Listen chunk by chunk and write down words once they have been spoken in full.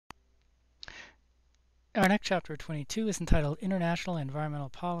Our next chapter, 22, is entitled International Environmental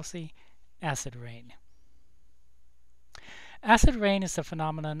Policy, Acid Rain. Acid rain is the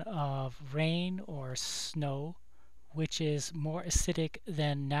phenomenon of rain or snow which is more acidic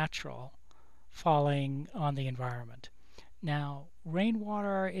than natural falling on the environment. Now,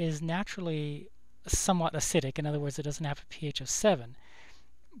 rainwater is naturally somewhat acidic. In other words, it doesn't have a pH of 7.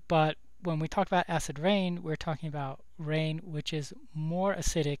 But when we talk about acid rain, we're talking about rain which is more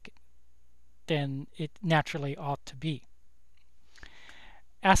acidic than it naturally ought to be.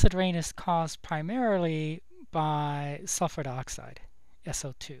 Acid rain is caused primarily by sulfur dioxide,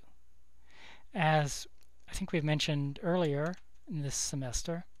 SO2. As I think we've mentioned earlier in this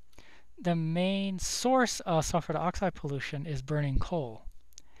semester, the main source of sulfur dioxide pollution is burning coal.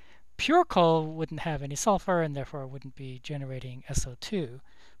 Pure coal wouldn't have any sulfur and therefore wouldn't be generating SO2,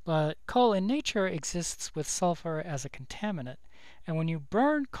 but coal in nature exists with sulfur as a contaminant. And when you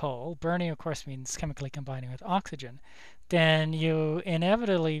burn coal, burning of course means chemically combining with oxygen, then you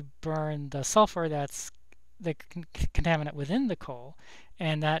inevitably burn the sulfur that's the contaminant within the coal,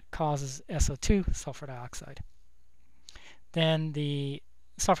 and that causes SO2, sulfur dioxide. Then the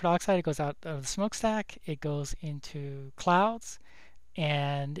sulfur dioxide goes out of the smokestack, it goes into clouds,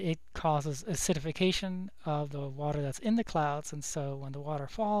 and it causes acidification of the water that's in the clouds, and so when the water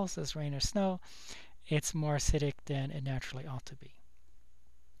falls as rain or snow, it's more acidic than it naturally ought to be.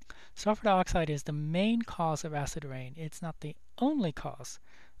 Sulfur dioxide is the main cause of acid rain. It's not the only cause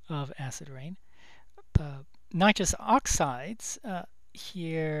of acid rain. Nitrous oxides,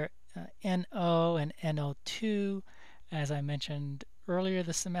 here NO and NO2, as I mentioned earlier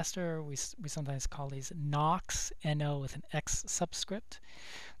this semester, we sometimes call these NOx, NO with an X subscript,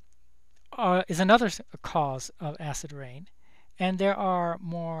 is another cause of acid rain. And there are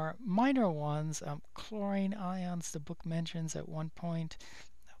more minor ones. Chlorine ions, the book mentions at one point.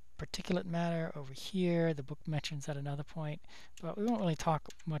 Particulate matter over here, the book mentions at another point. But we won't really talk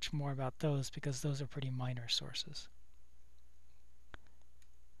much more about those because those are pretty minor sources.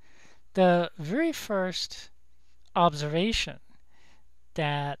 The very first observation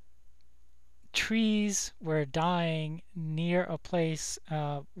that trees were dying near a place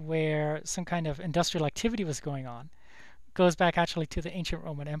where some kind of industrial activity was going on goes back actually to the ancient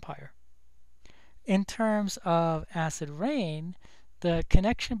Roman Empire. In terms of acid rain, the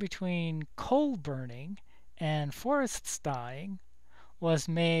connection between coal burning and forests dying was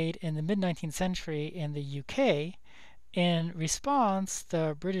made in the mid-19th century in the UK. In response,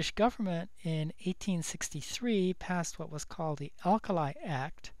 the British government in 1863 passed what was called the Alkali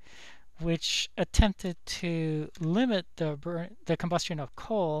Act, which attempted to limit the combustion of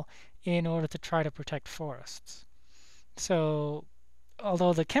coal in order to try to protect forests. So,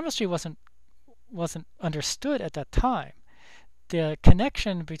 although the chemistry wasn't understood at that time, the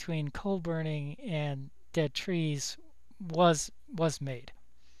connection between coal burning and dead trees was made.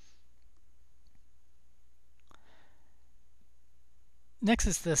 Next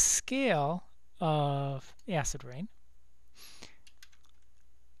is the scale of acid rain.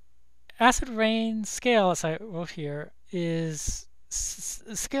 Acid rain scale, as I wrote here, is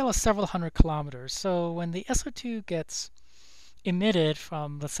a scale of several hundred kilometers. So when the SO2 gets emitted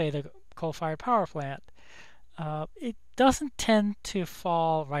from, let's say, the coal-fired power plant, it doesn't tend to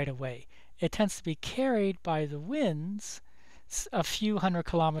fall right away. It tends to be carried by the winds a few hundred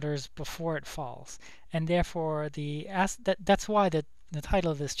kilometers before it falls, and therefore that's why the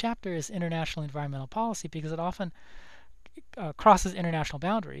title of this chapter is International Environmental Policy, because it often crosses international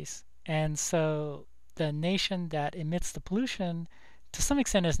boundaries, and so the nation that emits the pollution to some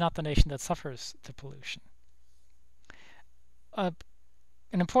extent is not the nation that suffers the pollution. An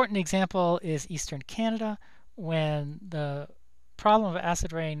important example is Eastern Canada. When the problem of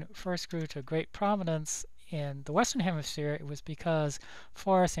acid rain first grew to great prominence in the Western Hemisphere, it was because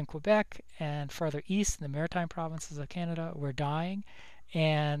forests in Quebec and further east in the maritime provinces of Canada were dying.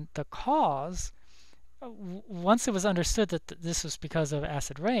 And the cause, once it was understood that this was because of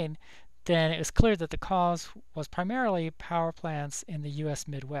acid rain, then it was clear that the cause was primarily power plants in the U.S.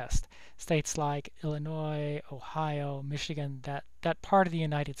 Midwest, states like Illinois, Ohio, Michigan, that part of the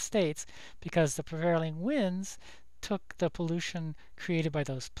United States, because the prevailing winds took the pollution created by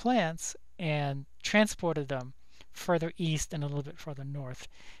those plants and transported them further east and a little bit further north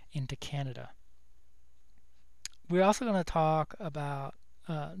into Canada. We're also going to talk about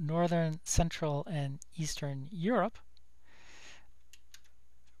northern, central, and eastern Europe.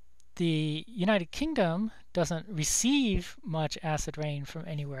 The United Kingdom doesn't receive much acid rain from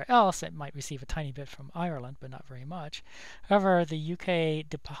anywhere else. It might receive a tiny bit from Ireland, but not very much. However, the UK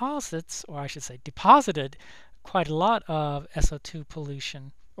deposited quite a lot of SO2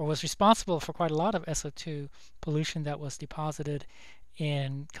 pollution or was responsible for quite a lot of SO2 pollution that was deposited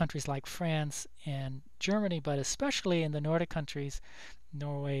in countries like France and Germany, but especially in the Nordic countries,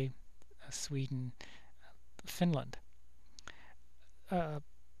 Norway, Sweden, Finland.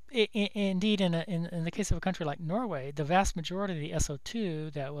 Indeed, in the case of a country like Norway, the vast majority of the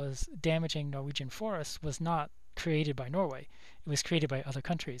SO2 that was damaging Norwegian forests was not created by Norway. It was created by other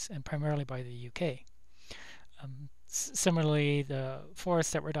countries, and primarily by the UK. Similarly, the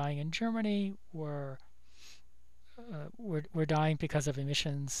forests that were dying in Germany were dying because of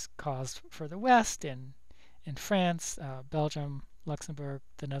emissions caused further west in France, Belgium, Luxembourg,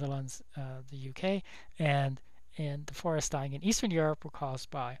 the Netherlands, the UK, and the forests dying in Eastern Europe were caused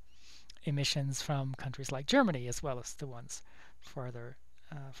by emissions from countries like Germany, as well as the ones farther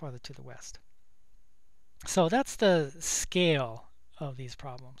to the west. So that's the scale of these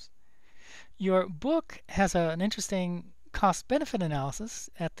problems. Your book has an interesting cost-benefit analysis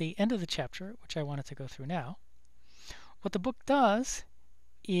at the end of the chapter, which I wanted to go through now. What the book does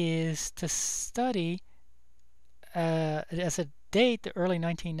is to study, as a date, the early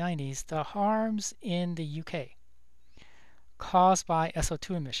 1990s, the harms in the UK caused by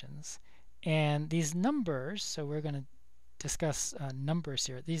SO2 emissions. And these numbers, so we're going to discuss numbers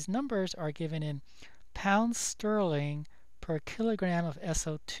here. These numbers are given in pounds sterling per kilogram of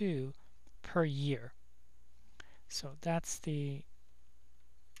SO2 per year. So those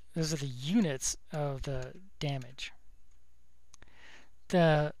are the units of the damage.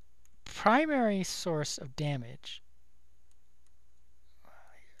 The primary source of damage,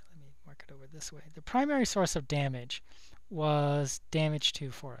 let me mark it over this way. The primary source of damage was damage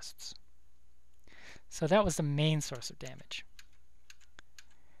to forests. So that was the main source of damage.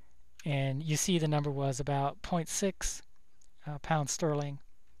 And you see the number was about 0.6 pounds sterling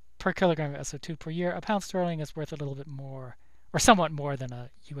per kilogram of SO2 per year. A pound sterling is worth a little bit more, or somewhat more, than a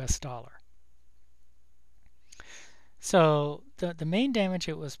US dollar. So the main damage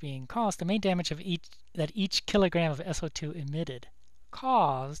it was being caused, the main damage that each kilogram of SO2 emitted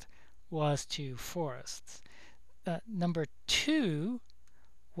caused was to forests. Number 2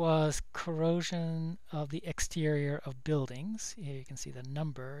 was corrosion of the exterior of buildings. Here you can see the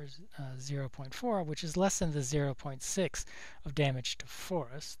numbers, 0.4, which is less than the 0.6 of damage to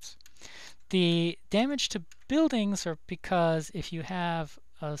forests. The damage to buildings are because if you have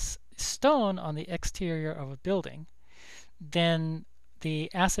a stone on the exterior of a building, then the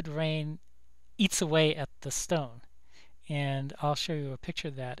acid rain eats away at the stone. And I'll show you a picture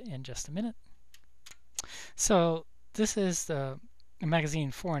of that in just a minute. So this is the magazine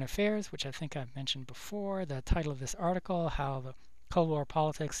Foreign Affairs, which I think I've mentioned before. The title of this article, How the Cold War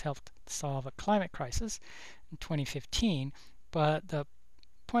Politics Helped Solve a Climate Crisis, in 2015. But the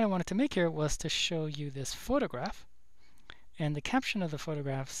point I wanted to make here was to show you this photograph. And the caption of the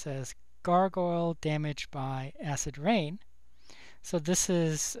photograph says, "Gargoyle damaged by acid rain." So this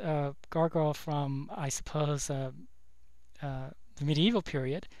is a gargoyle from, I suppose, the medieval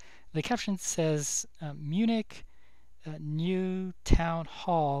period. The caption says, Munich New Town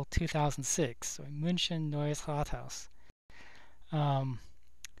Hall 2006, so München Neues Rathaus.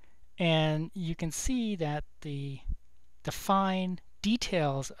 And you can see that the fine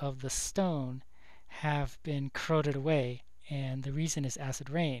details of the stone have been corroded away, and the reason is acid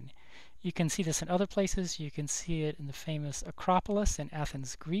rain. You can see this in other places. You can see it in the famous Acropolis in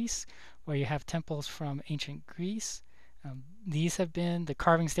Athens, Greece, where you have temples from ancient Greece. The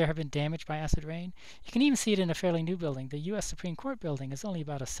carvings there have been damaged by acid rain. You can even see it in a fairly new building. The U.S. Supreme Court building is only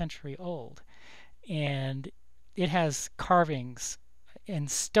about a century old, and it has carvings in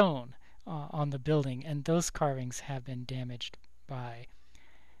stone on the building, and those carvings have been damaged by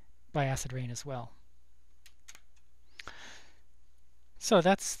acid rain as well. So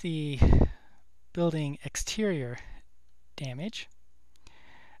that's the building exterior damage.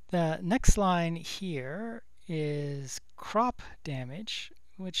 The next line here is crop damage,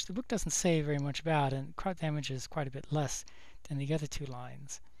 which the book doesn't say very much about, and crop damage is quite a bit less than the other two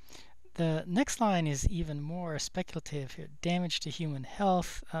lines. The next line is even more speculative here, damage to human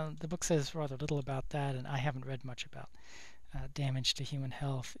health. The book says rather little about that, and I haven't read much about damage to human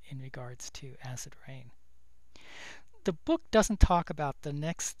health in regards to acid rain. The book doesn't talk about the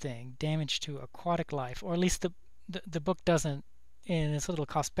next thing, damage to aquatic life, or at least the book doesn't, in its little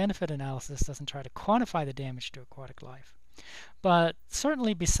cost-benefit analysis, doesn't try to quantify the damage to aquatic life. But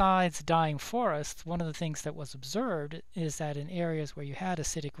certainly besides dying forests, one of the things that was observed is that in areas where you had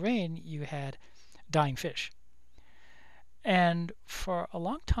acidic rain, you had dying fish. And for a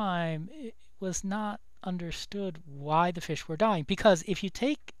long time, it was not understood why the fish were dying. Because if you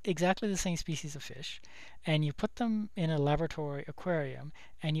take exactly the same species of fish and you put them in a laboratory aquarium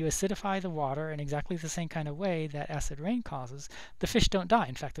and you acidify the water in exactly the same kind of way that acid rain causes, the fish don't die.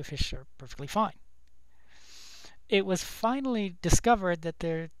 In fact, the fish are perfectly fine. It was finally discovered that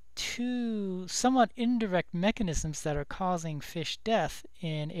there are two somewhat indirect mechanisms that are causing fish death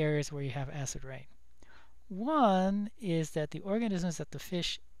in areas where you have acid rain. One is that the organisms that the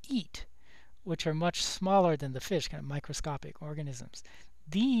fish eat, which are much smaller than the fish, kind of microscopic organisms,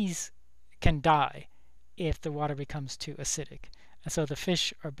 these can die if the water becomes too acidic. And so the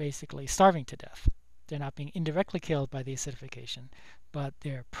fish are basically starving to death. They're not being indirectly killed by the acidification, but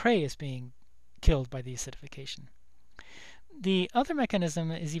their prey is being killed by the acidification. The other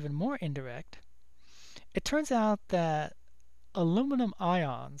mechanism is even more indirect. It turns out that aluminum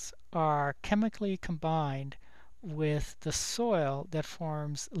ions are chemically combined with the soil that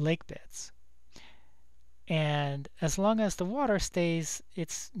forms lake beds. And as long as the water stays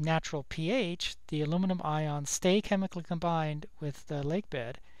its natural pH, the aluminum ions stay chemically combined with the lake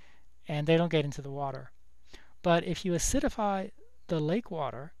bed and they don't get into the water. But if you acidify the lake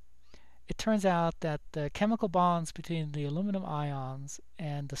water, it turns out that the chemical bonds between the aluminum ions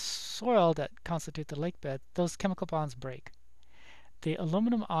and the soil that constitute the lake bed, those chemical bonds break. The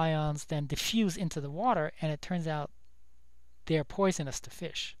aluminum ions then diffuse into the water, and it turns out they're poisonous to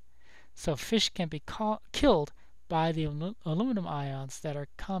fish. So fish can be killed by the aluminum ions that are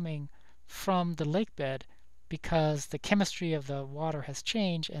coming from the lake bed because the chemistry of the water has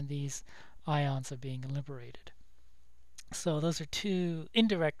changed and these ions are being liberated. So those are two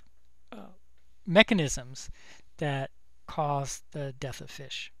indirect mechanisms that cause the death of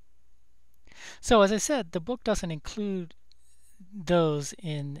fish. So as I said, the book doesn't include those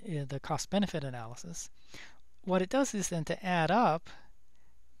in the cost-benefit analysis. What it does is then to add up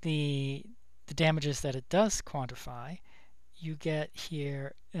the damages that it does quantify, you get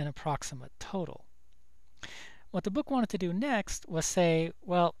here an approximate total. What the book wanted to do next was say,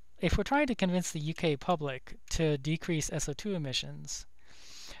 well, if we're trying to convince the UK public to decrease SO2 emissions,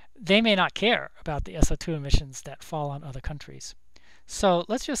 they may not care about the SO2 emissions that fall on other countries. So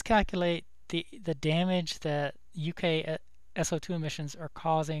let's just calculate the damage that UK SO2 emissions are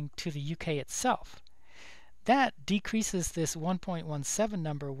causing to the UK itself. That decreases this 1.17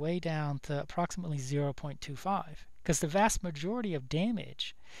 number way down to approximately 0.25, because the vast majority of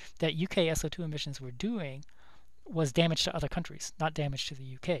damage that UK SO2 emissions were doing was damage to other countries, not damage to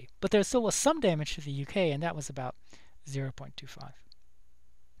the UK. But there still was some damage to the UK, and that was about 0.25.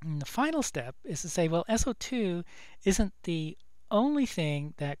 And the final step is to say, well, SO2 isn't the only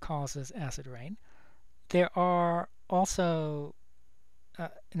thing that causes acid rain. There are also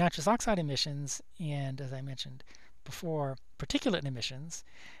nitrous oxide emissions and, as I mentioned before, particulate emissions.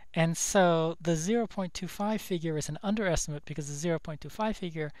 And so the 0.25 figure is an underestimate because the 0.25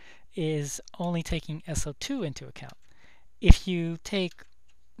 figure is only taking SO2 into account. If you take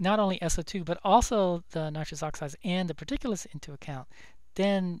not only SO2 but also the nitrous oxides and the particulates into account,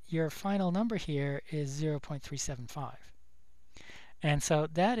 then your final number here is 0.375. And so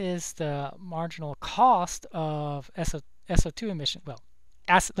that is the marginal cost of SO2 emission. Well,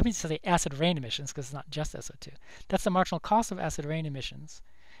 let me say acid rain emissions, because it's not just SO2. That's the marginal cost of acid rain emissions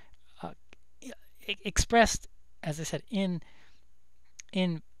expressed, as I said, in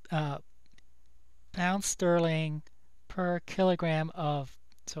pounds sterling per kilogram of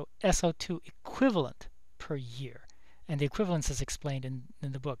SO2 equivalent per year. And the equivalence is explained in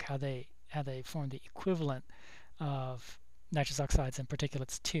the book, how they form the equivalent of nitrous oxides and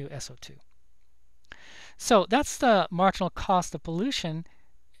particulates to SO2. So that's the marginal cost of pollution.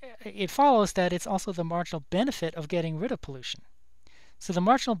 It follows that it's also the marginal benefit of getting rid of pollution. So the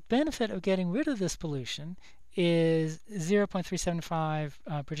marginal benefit of getting rid of this pollution is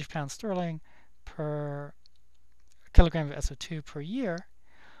 0.375 British pounds sterling per kilogram of SO2 per year.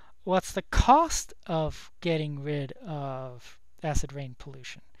 What's the cost of getting rid of acid rain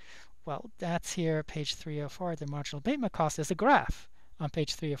pollution? Well, that's here, page 304. The marginal abatement cost is a graph on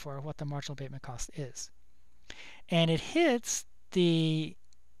page 304 of what the marginal abatement cost is. And it hits the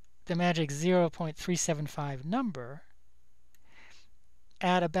magic 0.375 number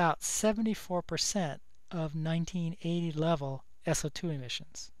at about 74% of 1980 level SO2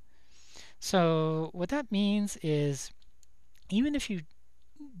 emissions. So what that means is even if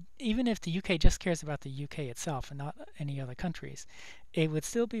the UK just cares about the UK itself and not any other countries, it would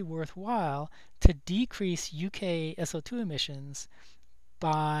still be worthwhile to decrease UK SO2 emissions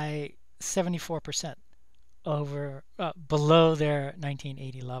by 74% over below their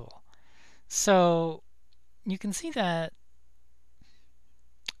 1980 level. So you can see that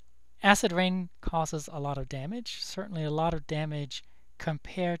Acid rain causes a lot of damage, certainly a lot of damage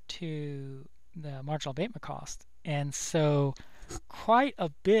compared to the marginal abatement cost. And so quite a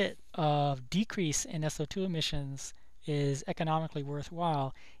bit of decrease in SO2 emissions is economically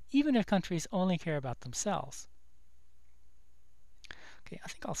worthwhile, even if countries only care about themselves. Okay, I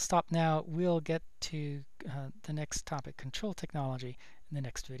think I'll stop now. We'll get to the next topic, control technology, in the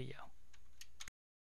next video.